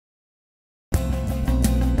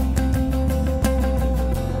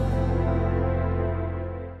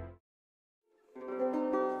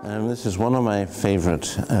This is one of my favourite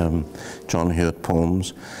John Hewitt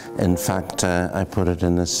poems. In fact, I put it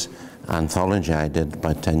in this anthology I did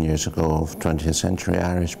about 10 years ago of 20th century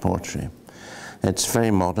Irish poetry. It's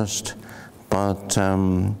very modest, but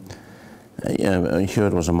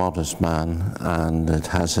Hewitt was a modest man, and it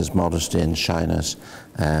has his modesty and shyness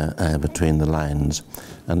between the lines,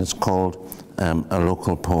 and it's called A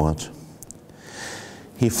Local Poet.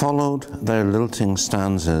 He followed their lilting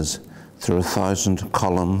stanzas through 1,000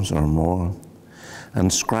 columns or more,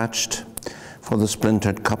 and scratched for the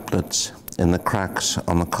splintered couplets in the cracks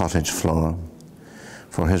on the cottage floor,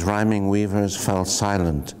 for his rhyming weavers fell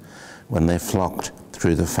silent when they flocked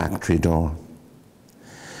through the factory door.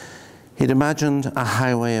 He'd imagined a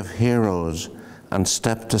highway of heroes and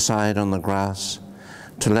stepped aside on the grass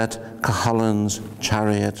to let Cuchullin's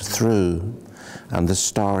chariot through and the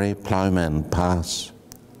starry ploughmen pass.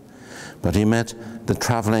 But he met the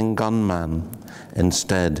travelling gunman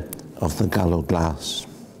instead of the gallows glass.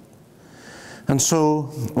 And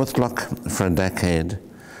so, with luck for a decade,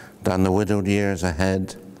 down the widowed years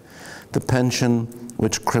ahead, the pension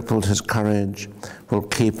which crippled his courage will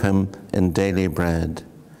keep him in daily bread,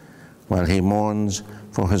 while he mourns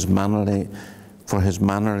for his mannerly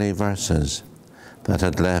verses that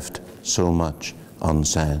had left so much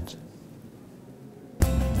unsaid.